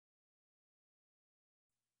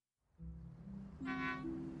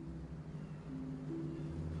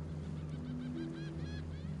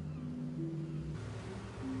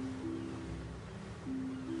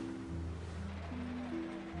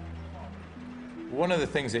One of the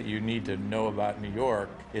things that you need to know about New York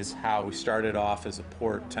is how we started off as a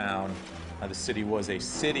port town. The city was a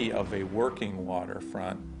city of a working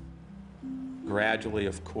waterfront. Gradually,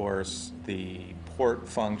 of course, the port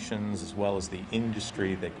functions as well as the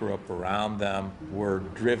industry that grew up around them were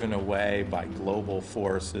driven away by global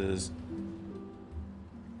forces.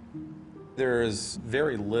 There is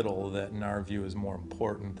very little that, in our view, is more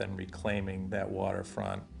important than reclaiming that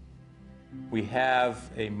waterfront. We have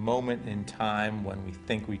a moment in time when we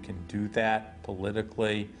think we can do that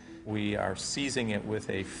politically. We are seizing it with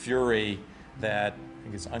a fury that I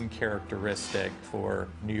think is uncharacteristic for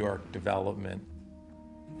New York development.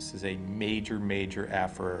 This is a major, major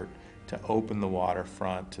effort to open the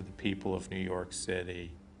waterfront to the people of New York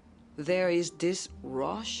City. There is this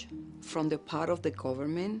rush from the part of the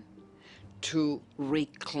government to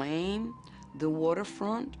reclaim the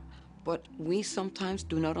waterfront, but we sometimes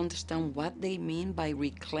do not understand what they mean by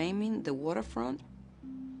reclaiming the waterfront.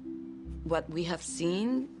 What we have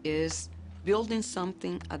seen is building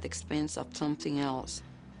something at the expense of something else,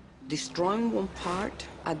 destroying one part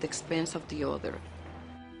at the expense of the other.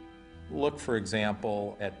 Look, for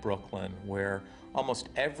example, at Brooklyn, where almost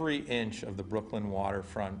every inch of the Brooklyn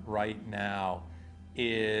waterfront right now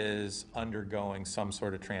is undergoing some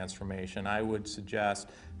sort of transformation. I would suggest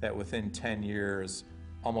that within 10 years,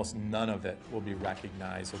 almost none of it will be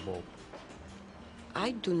recognizable.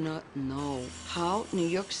 I do not know how New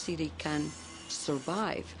York City can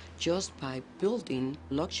survive just by building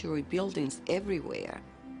luxury buildings everywhere.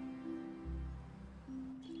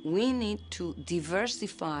 We need to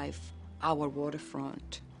diversify our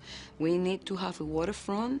waterfront. We need to have a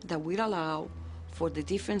waterfront that will allow for the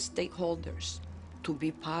different stakeholders to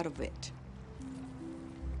be part of it.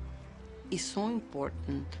 It's so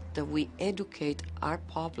important that we educate our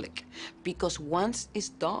public, because once it's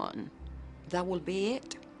done, that will be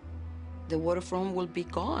it. The waterfront will be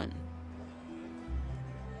gone.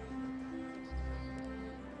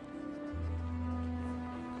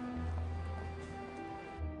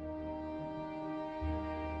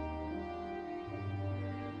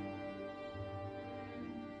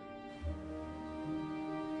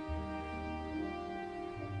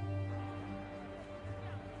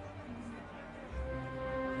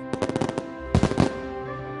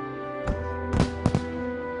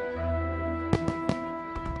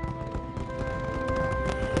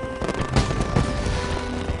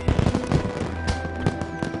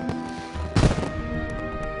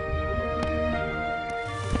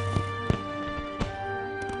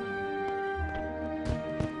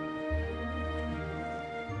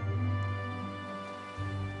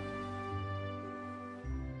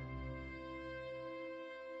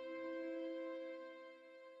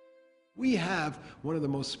 We have one of the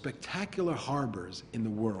most spectacular harbors in the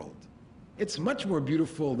world. It's much more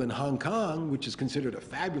beautiful than Hong Kong, which is considered a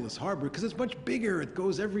fabulous harbor, because it's much bigger, it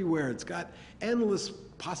goes everywhere, it's got endless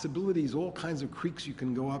possibilities, all kinds of creeks you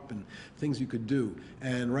can go up and things you could do.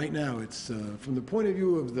 And right now, it's, from the point of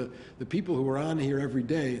view of the people who are on here every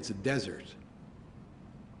day, it's a desert.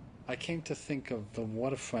 I came to think of the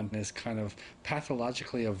waterfront as kind of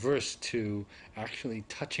pathologically averse to actually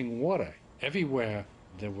touching water. Everywhere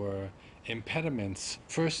there were impediments,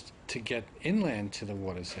 first to get inland to the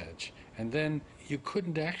water's edge, and then you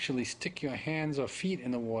couldn't actually stick your hands or feet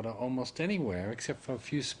in the water almost anywhere except for a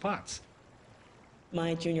few spots.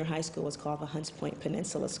 My junior high school was called the Hunts Point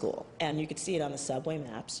Peninsula School, and you could see it on the subway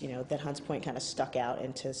maps, you know, that Hunts Point kind of stuck out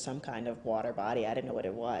into some kind of water body. I didn't know what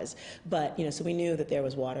it was, but, you know, so we knew that there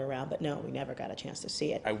was water around, but no, we never got a chance to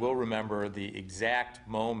see it. I will remember the exact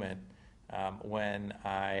moment when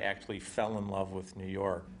I actually fell in love with New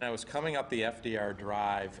York. I was coming up the FDR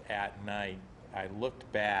Drive at night. I looked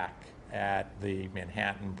back at the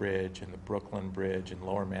Manhattan Bridge and the Brooklyn Bridge in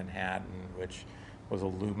Lower Manhattan, which was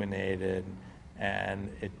illuminated, and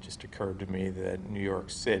it just occurred to me that New York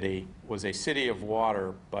City was a city of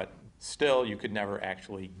water, but still you could never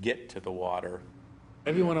actually get to the water.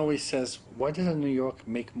 Everyone always says, why doesn't New York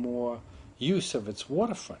make more use of its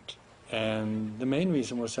waterfront? And the main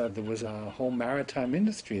reason was that there was a whole maritime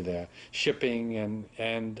industry there, shipping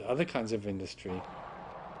and other kinds of industry.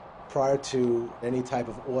 Prior to any type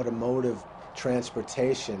of automotive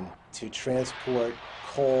transportation, to transport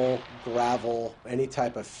coal, gravel, any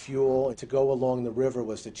type of fuel, to go along the river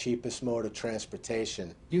was the cheapest mode of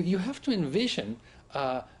transportation. You have to envision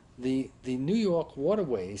the New York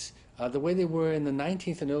waterways, the way they were in the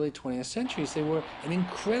 19th and early 20th centuries. They were an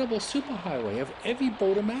incredible superhighway of every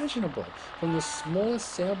boat imaginable, from the smallest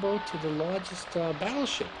sailboat to the largest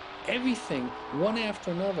battleship. Everything, one after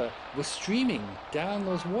another, was streaming down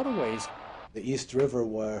those waterways. The East River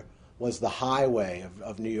was the highway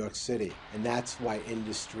of New York City, and that's why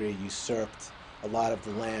industry usurped a lot of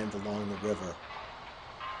the land along the river.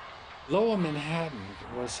 Lower Manhattan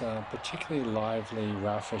was a particularly lively,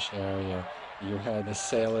 raffish area. You had the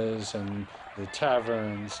sailors and the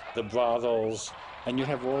taverns, the brothels, and you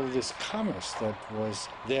have all of this commerce that was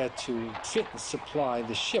there to fit and supply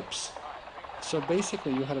the ships. So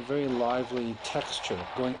basically you had a very lively texture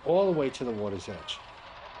going all the way to the water's edge.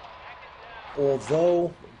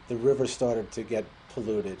 Although the river started to get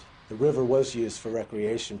polluted, the river was used for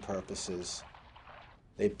recreation purposes.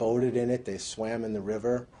 They boated in it, they swam in the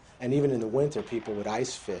river, and even in the winter people would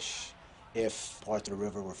ice fish if parts of the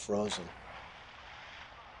river were frozen.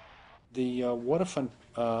 The waterfront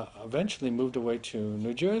eventually moved away to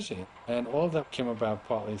New Jersey, and all that came about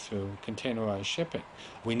partly through containerized shipping.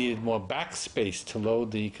 We needed more backspace to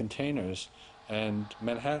load the containers, and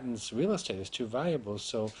Manhattan's real estate is too valuable,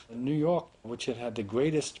 so New York, which had had the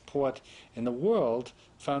greatest port in the world,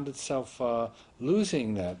 found itself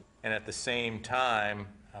losing that. And at the same time,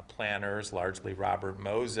 planners, largely Robert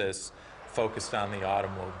Moses, focused on the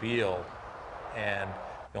automobile, and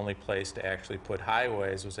the only place to actually put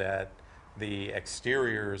highways was at the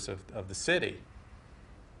exteriors of the city.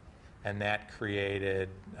 And that created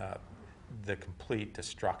the complete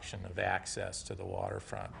destruction of access to the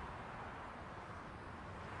waterfront.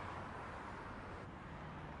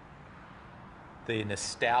 The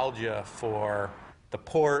nostalgia for the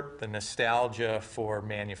port, the nostalgia for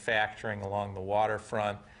manufacturing along the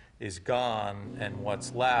waterfront is gone, and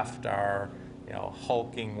what's left are,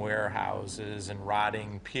 hulking warehouses and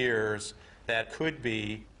rotting piers that could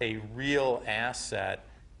be a real asset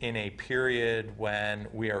in a period when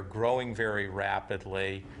we are growing very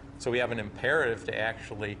rapidly. So we have an imperative to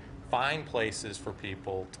actually find places for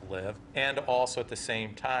people to live, and also at the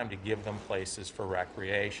same time to give them places for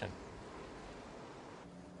recreation.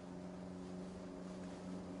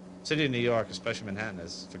 City of New York, especially Manhattan,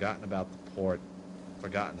 has forgotten about the port,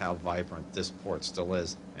 forgotten how vibrant this port still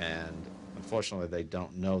is, and unfortunately they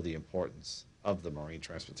don't know the importance of the marine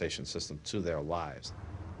transportation system to their lives.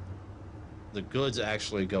 The goods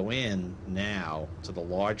actually go in now to the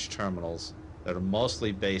large terminals that are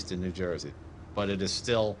mostly based in New Jersey, but it is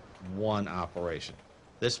still one operation.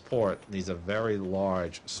 This port needs a very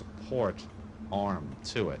large support arm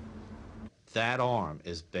to it. That arm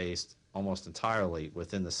is based almost entirely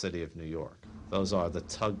within the city of New York. Those are the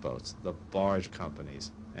tugboats, the barge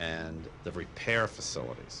companies, and the repair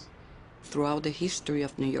facilities. Throughout the history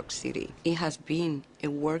of New York City, it has been a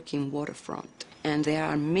working waterfront. And there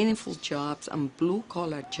are meaningful jobs and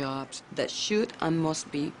blue-collar jobs that should and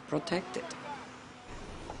must be protected.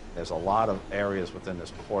 There's a lot of areas within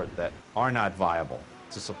this port that are not viable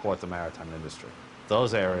to support the maritime industry.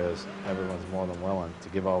 Those areas, everyone's more than willing to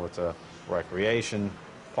give over to recreation,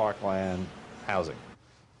 parkland, housing.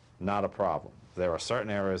 Not a problem. There are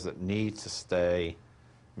certain areas that need to stay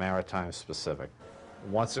maritime specific.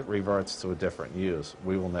 Once it reverts to a different use,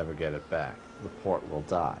 we will never get it back. The port will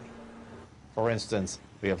die. For instance,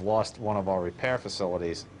 we have lost one of our repair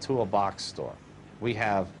facilities to a box store. We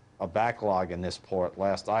have a backlog in this port,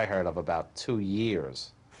 last I heard, of about 2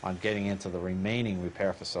 years on getting into the remaining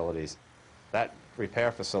repair facilities. That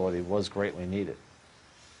repair facility was greatly needed.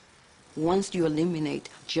 Once you eliminate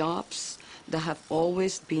jobs that have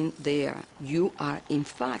always been there, you are in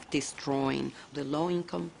fact destroying the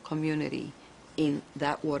low-income community in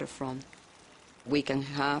that waterfront. We can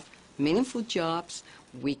have meaningful jobs,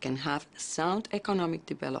 we can have sound economic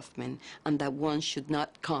development, and that one should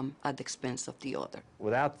not come at the expense of the other.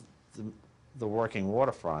 Without the working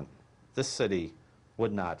waterfront, this city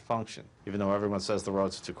would not function. Even though everyone says the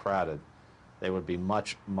roads are too crowded, they would be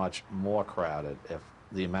much, much more crowded if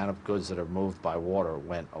the amount of goods that are moved by water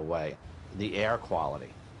went away. The air quality,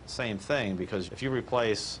 same thing, because if you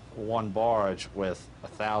replace one barge with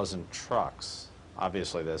 1,000 trucks,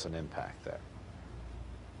 obviously there's an impact there.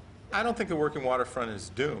 I don't think the working waterfront is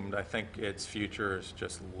doomed. I think its future is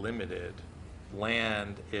just limited.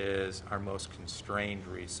 Land is our most constrained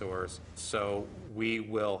resource, so we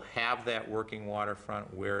will have that working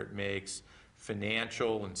waterfront where it makes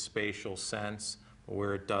financial and spatial sense, but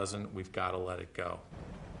where it doesn't, we've got to let it go.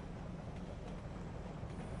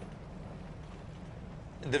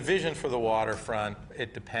 The vision for the waterfront,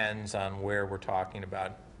 it depends on where we're talking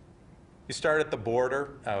about. You start at the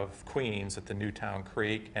border of Queens at the Newtown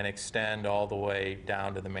Creek and extend all the way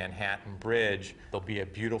down to the Manhattan Bridge. There'll be a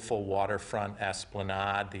beautiful waterfront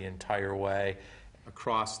esplanade the entire way.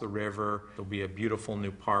 Across the river, there'll be a beautiful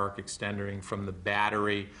new park extending from the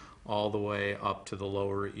Battery all the way up to the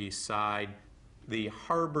Lower East Side. The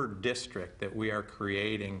harbor district that we are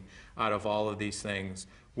creating out of all of these things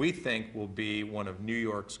we think will be one of New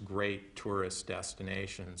York's great tourist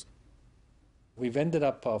destinations. We've ended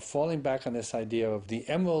up falling back on this idea of the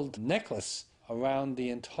emerald necklace around the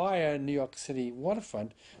entire New York City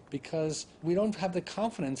waterfront because we don't have the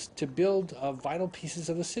confidence to build vital pieces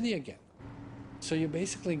of the city again. So you're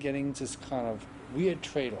basically getting this kind of weird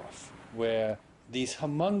trade-off where these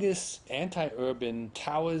humongous anti-urban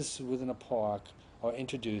towers within a park are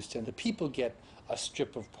introduced and the people get a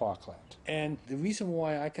strip of parkland. And the reason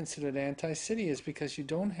why I consider it anti-city is because you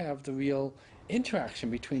don't have the real interaction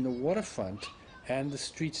between the waterfront and the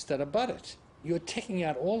streets that abut it. You're taking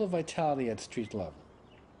out all the vitality at street level.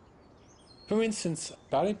 For instance,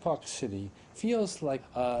 Battery Park City feels like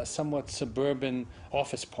a somewhat suburban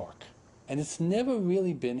office park. And it's never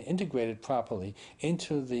really been integrated properly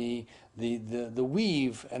into the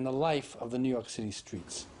weave and the life of the New York City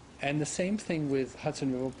streets. And the same thing with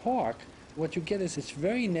Hudson River Park. What you get is this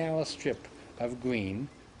very narrow strip of green,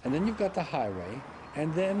 and then you've got the highway,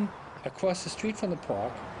 and then across the street from the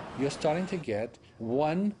park, you're starting to get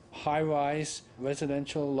one high-rise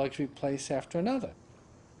residential luxury place after another.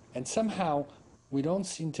 And somehow, we don't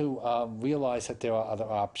seem to realize that there are other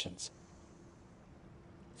options.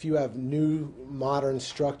 If you have new modern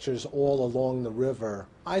structures all along the river,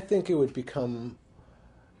 I think it would become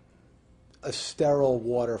a sterile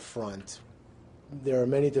waterfront. There are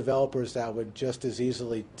many developers that would just as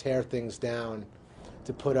easily tear things down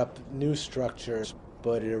to put up new structures,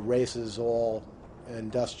 but it erases all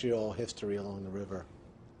industrial history along the river.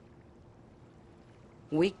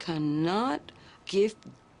 We cannot give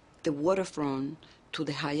the waterfront to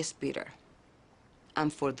the highest bidder,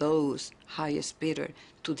 and for those highest bidder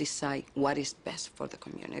to decide what is best for the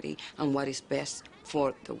community and what is best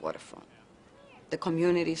for the waterfront. The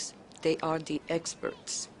communities, they are the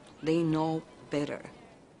experts. They know better.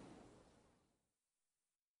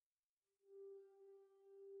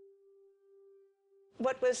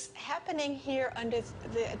 What was happening here under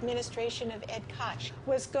the administration of Ed Koch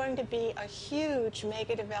was going to be a huge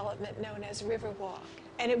mega development known as Riverwalk.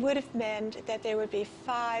 And it would have meant that there would be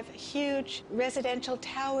 5 huge residential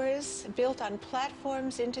towers built on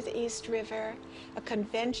platforms into the East River, a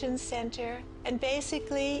convention center, and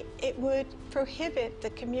basically it would prohibit the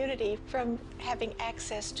community from having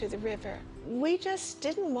access to the river. We just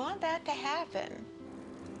didn't want that to happen.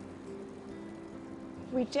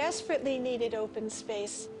 We desperately needed open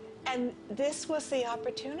space, and this was the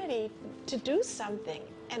opportunity to do something.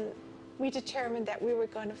 And we determined that we were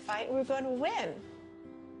going to fight, we were going to win.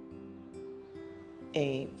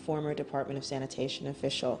 A former Department of Sanitation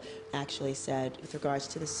official actually said, with regards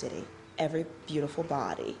to the city, every beautiful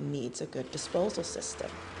body needs a good disposal system.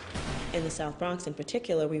 In the South Bronx in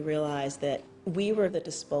particular, we realized that we were the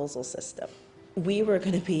disposal system. We were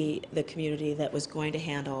going to be the community that was going to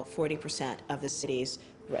handle 40% of the city's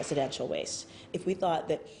residential waste. If we thought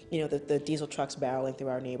that, the diesel trucks barreling through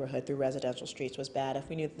our neighborhood, through residential streets was bad, if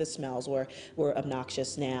we knew that the smells were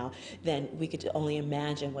obnoxious now, then we could only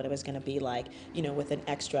imagine what it was going to be like, with an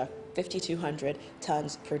extra 5,200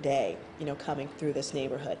 tons per day, coming through this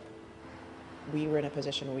neighborhood. We were in a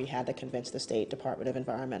position where we had to convince the State Department of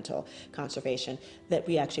Environmental Conservation that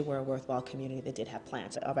we actually were a worthwhile community that did have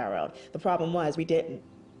plants of our own. The problem was we didn't.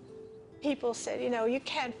 People said, you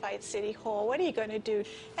can't fight City Hall. What are you going to do?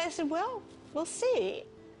 And I said, well, we'll see.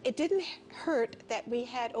 It didn't hurt that we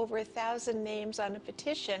had over 1,000 names on a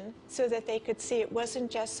petition so that they could see it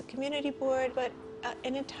wasn't just the community board, but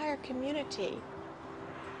an entire community.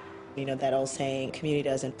 That old saying, community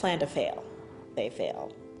doesn't plan to fail, they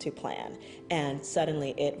fail to plan. And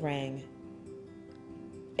suddenly it rang.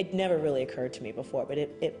 It never really occurred to me before, but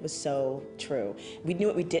it was so true. We knew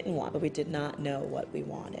what we didn't want, but we did not know what we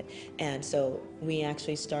wanted. And so we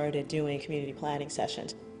actually started doing community planning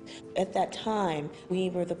sessions. At that time, we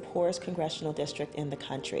were the poorest congressional district in the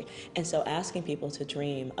country. And so asking people to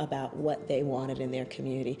dream about what they wanted in their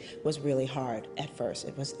community was really hard at first.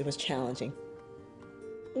 It was challenging.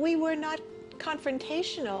 We were not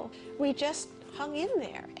confrontational. We just hung in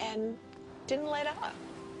there and didn't let up.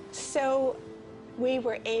 So we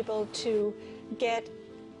were able to get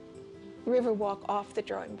Riverwalk off the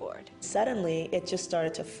drawing board. Suddenly, it just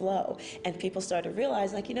started to flow, and people started to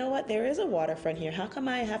realize, you know what, there is a waterfront here. How come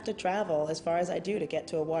I have to travel as far as I do to get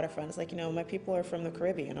to a waterfront? It's like, my people are from the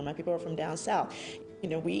Caribbean, or my people are from down south.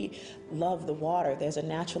 We love the water. There's a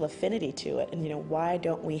natural affinity to it, and, why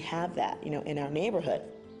don't we have that, in our neighborhood?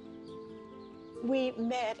 We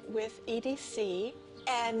met with EDC,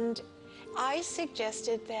 and I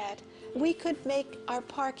suggested that we could make our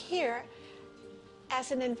park here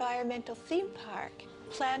as an environmental theme park,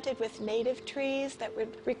 planted with native trees that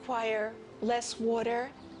would require less water,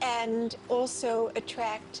 and also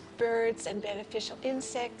attract birds and beneficial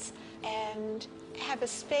insects, and have a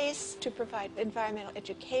space to provide environmental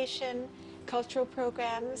education, cultural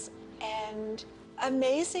programs, and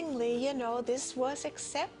amazingly, you know, this was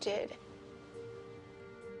accepted.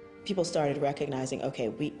 People started recognizing, okay,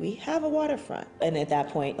 we have a waterfront. And at that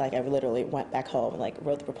point, like, I literally went back home and like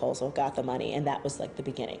wrote the proposal, got the money, and that was like the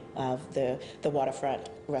beginning of the waterfront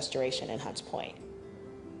restoration in Hunts Point.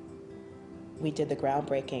 We did the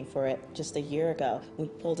groundbreaking for it just a year ago. We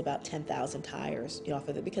pulled about 10,000 tires off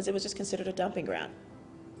of it because it was just considered a dumping ground.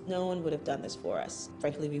 No one would have done this for us.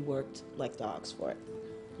 Frankly, we worked like dogs for it.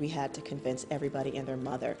 We had to convince everybody and their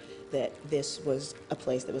mother that this was a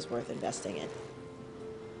place that was worth investing in.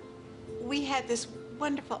 We had this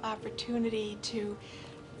wonderful opportunity to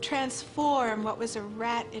transform what was a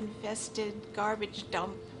rat-infested garbage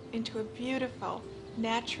dump into a beautiful,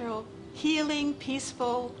 natural, healing,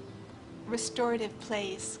 peaceful, restorative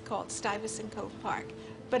place called Stuyvesant Cove Park.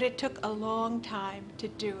 But it took a long time to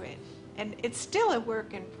do it. And it's still a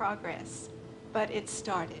work in progress, but it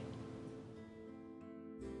started.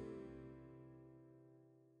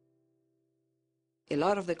 A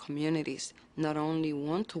lot of the communities not only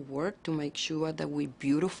want to work to make sure that we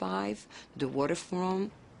beautify the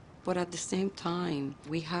waterfront, but at the same time,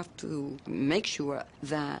 we have to make sure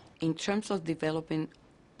that in terms of developing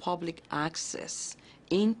public access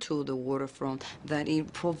into the waterfront, that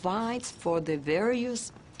it provides for the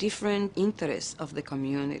various different interests of the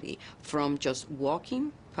community, from just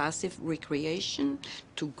walking, passive recreation,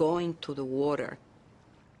 to going to the water.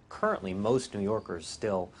 Currently, most New Yorkers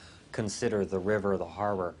still consider the river, the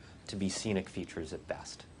harbor, to be scenic features at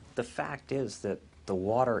best. The fact is that the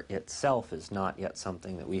water itself is not yet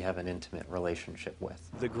something that we have an intimate relationship with.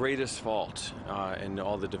 The greatest fault in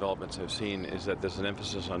all the developments I've seen is that there's an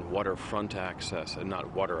emphasis on waterfront access and not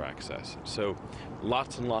water access. So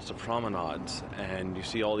lots and lots of promenades, and you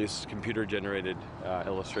see all these computer-generated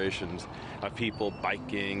illustrations of people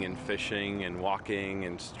biking and fishing and walking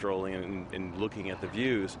and strolling and looking at the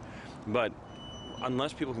views. But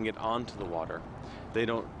unless people can get onto the water, they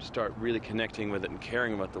don't start really connecting with it and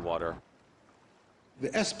caring about the water.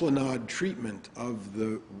 The esplanade treatment of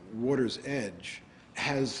the water's edge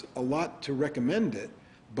has a lot to recommend it,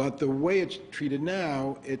 but the way it's treated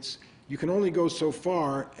now, you can only go so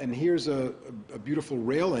far, and here's a beautiful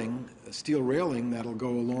railing, a steel railing that'll go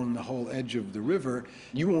along the whole edge of the river.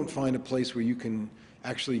 You won't find a place where you can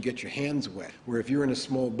actually get your hands wet, where if you're in a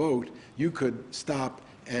small boat, you could stop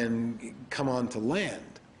and come onto land.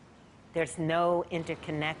 There's no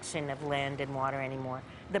interconnection of land and water anymore.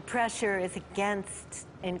 The pressure is against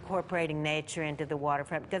incorporating nature into the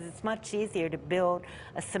waterfront because it's much easier to build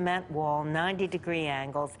a cement wall, 90-degree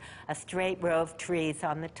angles, a straight row of trees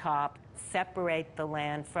on the top, separate the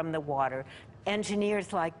land from the water.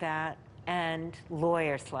 Engineers like that and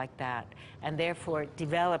lawyers like that, and therefore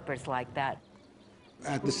developers like that.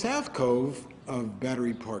 At the South Cove of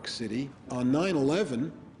Battery Park City, on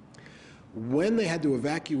 9/11, when they had to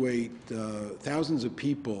evacuate thousands of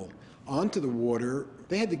people onto the water,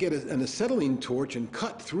 they had to get an acetylene torch and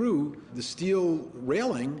cut through the steel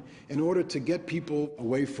railing in order to get people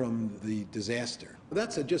away from the disaster.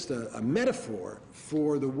 That's just a metaphor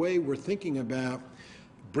for the way we're thinking about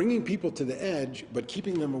bringing people to the edge, but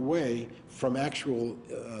keeping them away from actual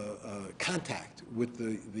contact with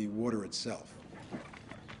the water itself.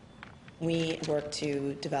 We worked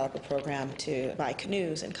to develop a program to buy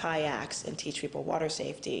canoes and kayaks and teach people water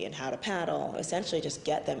safety and how to paddle, essentially just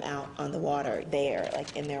get them out on the water there,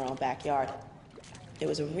 like in their own backyard. It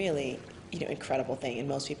was a really, incredible thing, and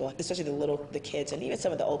most people, especially the kids and even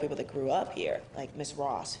some of the old people that grew up here, like Miss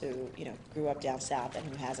Ross, who, grew up down south and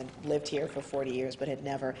who hasn't lived here for 40 years but had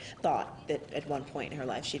never thought that at one point in her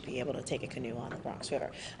life she'd be able to take a canoe on the Bronx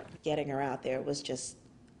River. Getting her out there was just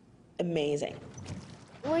amazing.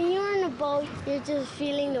 When you're in a boat, you're just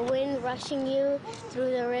feeling the wind rushing you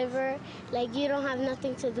through the river. Like you don't have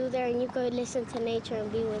nothing to do there and you could listen to nature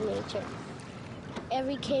and be with nature.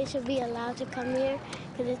 Every kid should be allowed to come here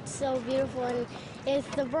because it's so beautiful and it's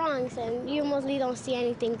the Bronx and you mostly don't see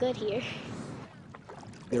anything good here.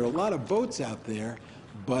 There are a lot of boats out there,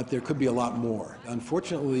 but there could be a lot more.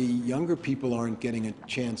 Unfortunately, younger people aren't getting a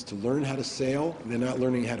chance to learn how to sail. They're not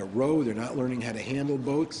learning how to row. They're not learning how to handle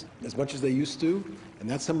boats as much as they used to. And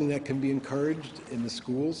that's something that can be encouraged in the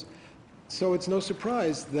schools. So it's no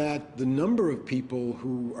surprise that the number of people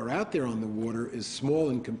who are out there on the water is small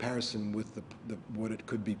in comparison with what it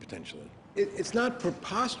could be potentially. It's not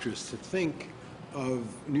preposterous to think of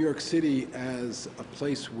New York City as a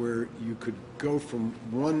place where you could go from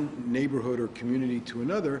one neighborhood or community to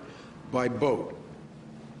another by boat.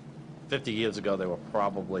 50 years ago, there were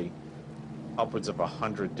probably upwards of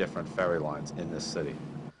 100 different ferry lines in this city.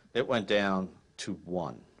 It went down to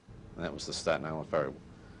one, and that was the Staten Island Ferry.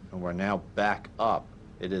 And we're now back up.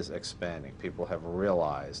 It is expanding. People have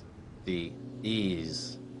realized the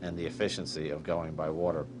ease and the efficiency of going by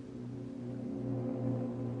water.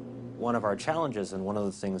 One of our challenges, and one of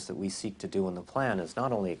the things that we seek to do in the plan, is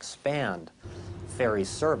not only expand ferry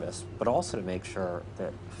service, but also to make sure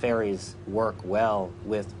that ferries work well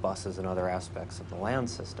with buses and other aspects of the land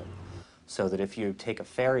system. So that if you take a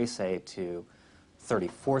ferry, say, to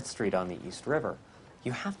 34th Street on the East River,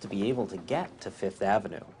 you have to be able to get to Fifth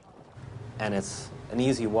Avenue. And it's an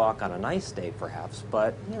easy walk on a nice day, perhaps,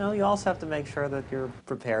 but you also have to make sure that you're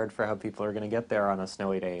prepared for how people are going to get there on a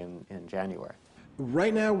snowy day in January.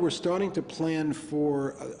 Right now, we're starting to plan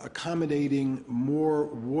for accommodating more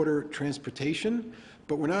water transportation,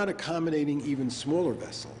 but we're not accommodating even smaller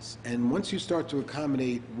vessels. And once you start to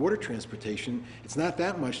accommodate water transportation, it's not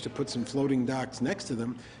that much to put some floating docks next to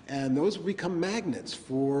them, and those will become magnets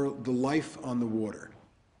for the life on the water.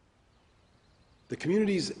 The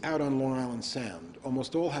communities out on Long Island Sound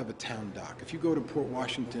almost all have a town dock. If you go to Port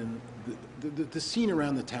Washington, the scene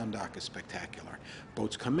around the town dock is spectacular.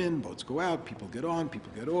 Boats come in, boats go out, people get on,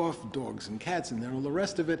 people get off, dogs and cats, and then all the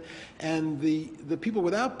rest of it. And the people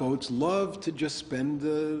without boats love to just spend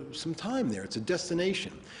some time there. It's a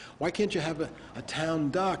destination. Why can't you have a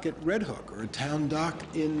town dock at Red Hook, or a town dock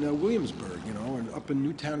in Williamsburg, or up in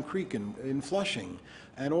Newtown Creek in Flushing,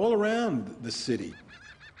 and all around the city?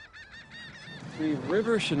 The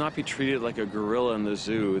river should not be treated like a gorilla in the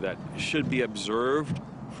zoo that should be observed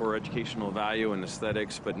for educational value and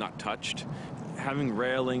aesthetics, but not touched. Having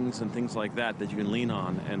railings and things like that you can lean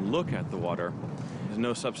on and look at the water is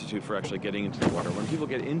no substitute for actually getting into the water. When people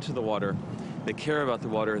get into the water, they care about the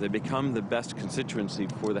water, they become the best constituency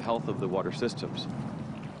for the health of the water systems.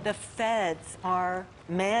 The feds are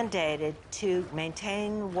mandated to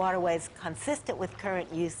maintain waterways consistent with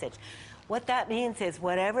current usage. What that means is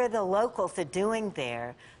whatever the locals are doing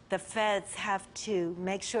there, the feds have to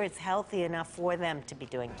make sure it's healthy enough for them to be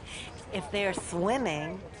doing. If they're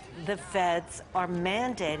swimming, the feds are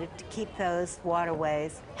mandated to keep those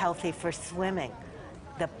waterways healthy for swimming.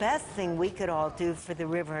 The best thing we could all do for the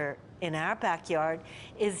river in our backyard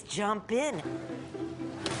is jump in.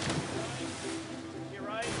 You're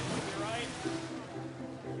right, you're right.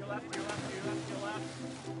 Your left, your left, your left, your left.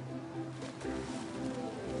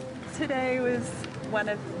 Today was one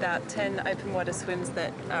of about 10 open water swims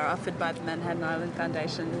that are offered by the Manhattan Island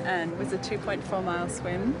Foundation, and it was a 2.4-mile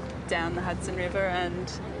swim down the Hudson River,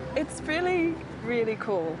 and it's really, really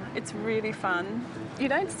cool. It's really fun. You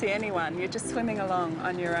don't see anyone, you're just swimming along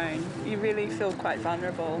on your own. You really feel quite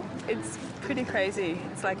vulnerable. It's pretty crazy.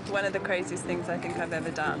 It's like one of the craziest things I think I've ever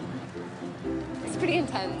done. It's pretty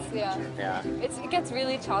intense, yeah. Yeah. It gets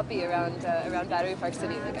really choppy around Battery Park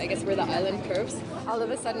City, like I guess where the island curves. All of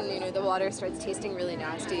a sudden, the water starts tasting really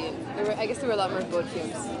nasty, and I guess there were a lot more boat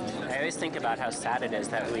fumes. I always think about how sad it is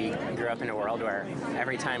that we grew up in a world where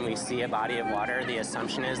every time we see a body of water, the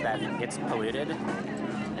assumption is that it's polluted.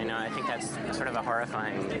 I think that's sort of a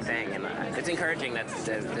horrifying thing, and it's encouraging that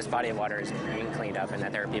this body of water is being cleaned up and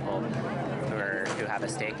that there are people who have a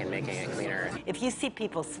stake in making it cleaner. If you see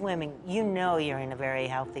people swimming, you know you're in a very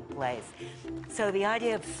healthy place. So the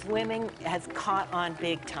idea of swimming has caught on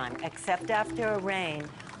big time, except after a rain,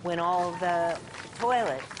 when all the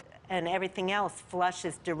toilets and everything else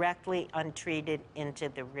flushes directly untreated into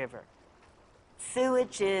the river.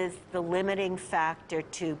 Sewage is the limiting factor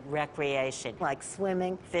to recreation, like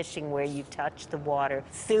swimming, fishing, where you touch the water.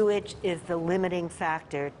 Sewage is the limiting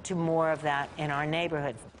factor to more of that in our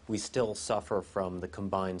neighborhoods. We still suffer from the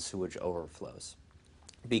combined sewage overflows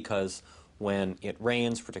because when it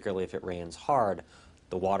rains, particularly if it rains hard,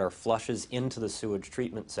 the water flushes into the sewage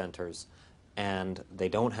treatment centers, and they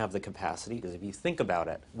don't have the capacity, because if you think about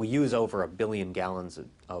it, we use over 1 billion gallons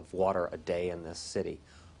of water a day in this city,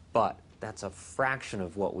 but that's a fraction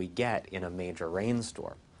of what we get in a major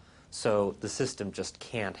rainstorm. So the system just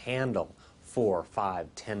can't handle 4, 5,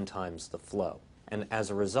 10 times the flow. And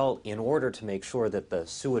as a result, in order to make sure that the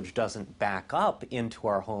sewage doesn't back up into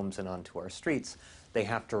our homes and onto our streets, they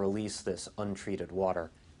have to release this untreated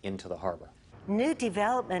water into the harbor. New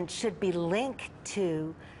development should be linked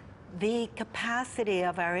to the capacity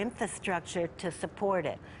of our infrastructure to support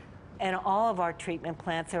it. And all of our treatment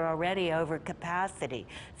plants are already over capacity.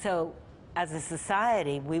 So as a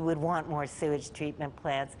society, we would want more sewage treatment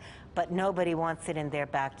plants, but nobody wants it in their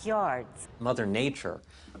backyards. Mother Nature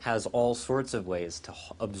has all sorts of ways to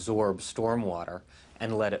absorb stormwater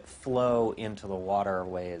and let it flow into the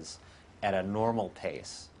waterways at a normal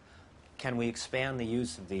pace, Can we expand the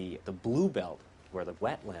use of the blue belt, where the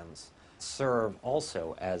wetlands serve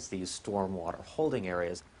also as these stormwater holding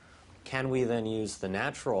areas? Can we then use the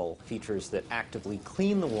natural features that actively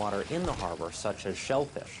clean the water in the harbor, such as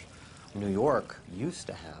shellfish? New York used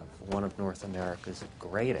to have one of North America's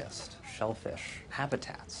greatest shellfish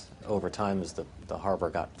habitats. Over time, as the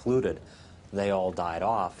harbor got polluted, they all died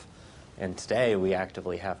off, and today we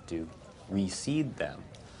actively have to reseed them.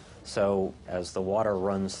 So as the water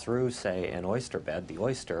runs through, say, an oyster bed, the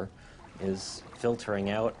oyster is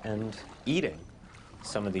filtering out and eating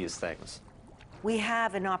some of these things. We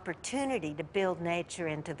have an opportunity to build nature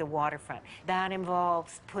into the waterfront. That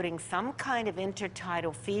involves putting some kind of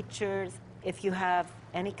intertidal features. If you have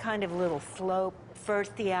any kind of little slope,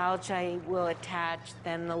 first the algae will attach,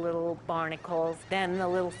 then the little barnacles, then the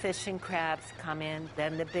little fish and crabs come in,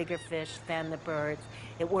 then the bigger fish, then the birds.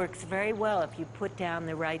 It works very well if you put down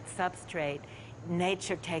the right substrate.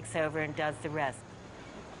 Nature takes over and does the rest.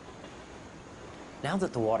 Now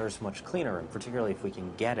that the water is much cleaner, and particularly if we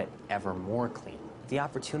can get it ever more clean, the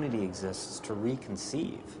opportunity exists to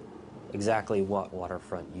reconceive exactly what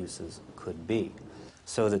waterfront uses could be,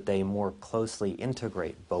 so that they more closely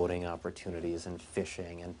integrate boating opportunities and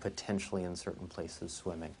fishing and potentially in certain places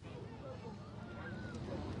swimming.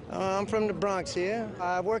 I'm from the Bronx here.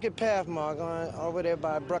 I work at Pathmark over there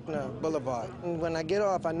by Bruckner Boulevard. And when I get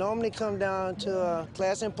off, I normally come down to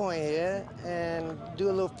Classen Point here and do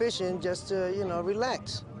a little fishing just to,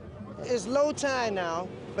 relax. It's low tide now,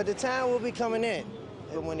 but the tide will be coming in.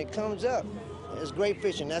 And when it comes up, it's great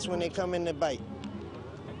fishing. That's when they come in to bite.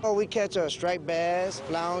 Oh, we catch a striped bass,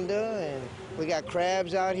 flounder, and we got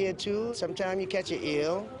crabs out here too. Sometimes you catch an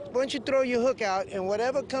eel. Once you throw your hook out and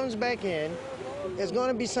whatever comes back in, it's going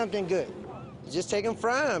to be something good. Just take them,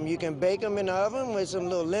 fry them. You can bake them in the oven with some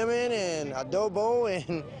little lemon and adobo,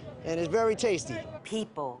 and it's very tasty.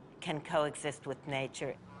 People can coexist with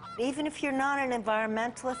nature. Even if you're not an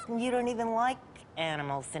environmentalist and you don't even like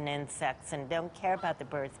animals and insects and don't care about the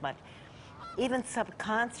birds much, even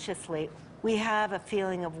subconsciously, we have a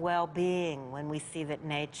feeling of well-being when we see that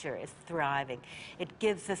nature is thriving. It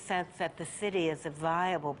gives a sense that the city is a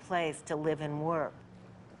viable place to live and work.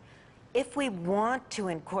 If we want to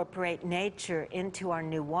incorporate nature into our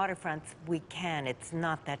new waterfronts, we can. It's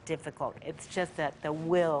not that difficult. It's just that the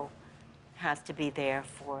will has to be there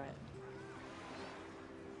for it.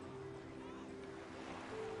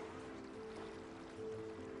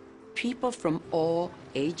 People from all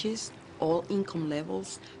ages, all income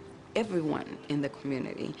levels, everyone in the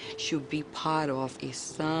community should be part of a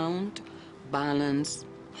sound, balanced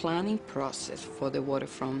planning process for the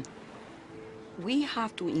waterfront. We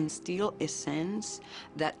have to instill a sense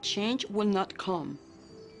that change will not come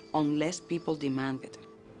unless people demand it.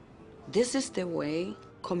 This is the way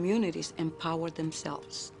communities empower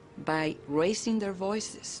themselves, by raising their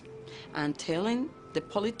voices and telling the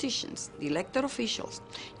politicians, the elected officials,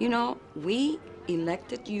 we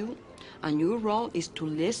elected you and your role is to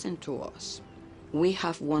listen to us. We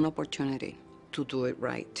have one opportunity to do it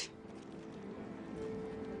right.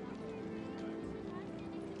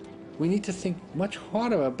 We need to think much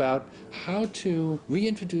harder about how to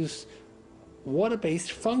reintroduce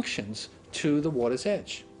water-based functions to the water's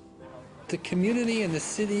edge. The community and the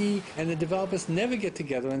city and the developers never get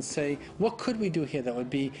together and say, what could we do here that would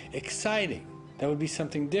be exciting, that would be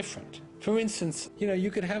something different? For instance, you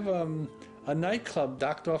could have a nightclub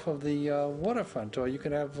docked off of the waterfront, or you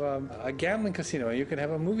could have a gambling casino, or you could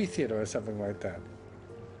have a movie theater or something like that.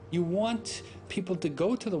 You want people to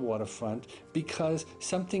go to the waterfront because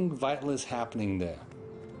something vital is happening there.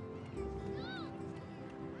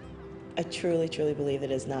 I truly, truly believe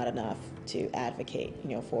that it is not enough to advocate,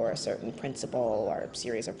 for a certain principle or a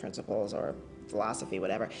series of principles or philosophy,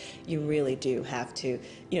 whatever. You really do have to,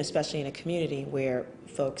 especially in a community where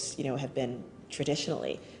folks, have been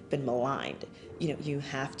traditionally been maligned, you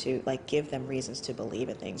have to give them reasons to believe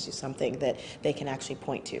in things, do something that they can actually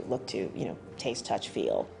point to, look to, taste, touch,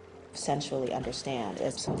 feel, sensually understand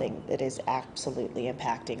as something that is absolutely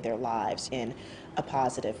impacting their lives in a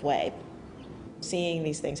positive way. Seeing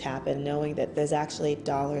these things happen, knowing that there's actually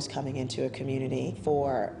dollars coming into a community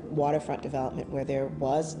for waterfront development where there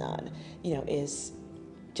was none, is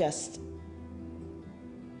just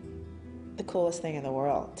the coolest thing in the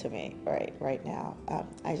world to me right now.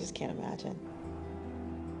 I just can't imagine.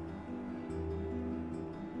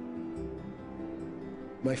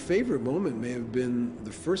 My favorite moment may have been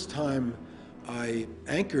the first time I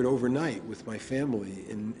anchored overnight with my family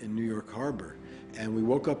in New York Harbor. And we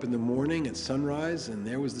woke up in the morning at sunrise, and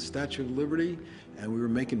there was the Statue of Liberty, and we were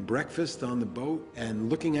making breakfast on the boat and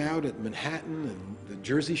looking out at Manhattan and the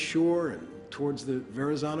Jersey Shore and towards the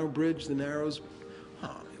Verrazano Bridge, the Narrows,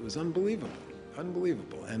 it was unbelievable.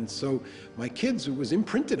 Unbelievable. And so my kids, it was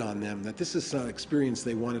imprinted on them that this is an experience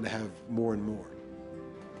they wanted to have more and more.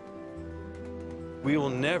 We will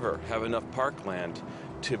never have enough parkland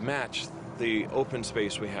to match the open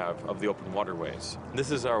space we have of the open waterways. This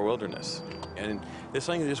is our wilderness. And there's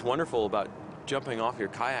something just wonderful about jumping off your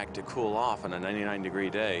kayak to cool off on a 99-degree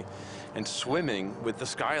day and swimming with the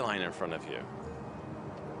skyline in front of you.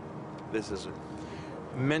 This is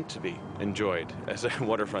meant to be enjoyed as a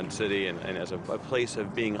waterfront city and as a place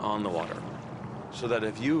of being on the water. So that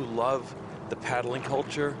if you love the paddling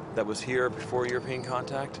culture that was here before European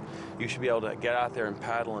contact, you should be able to get out there and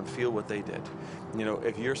paddle and feel what they did. You know,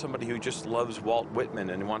 if you're somebody who just loves Walt Whitman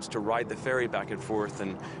and wants to ride the ferry back and forth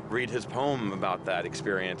and read his poem about that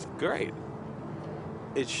experience, great.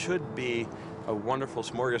 It should be a wonderful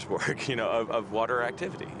smorgasbord, you know, of water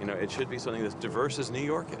activity. You know, it should be something that's diverse as New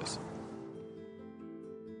York is.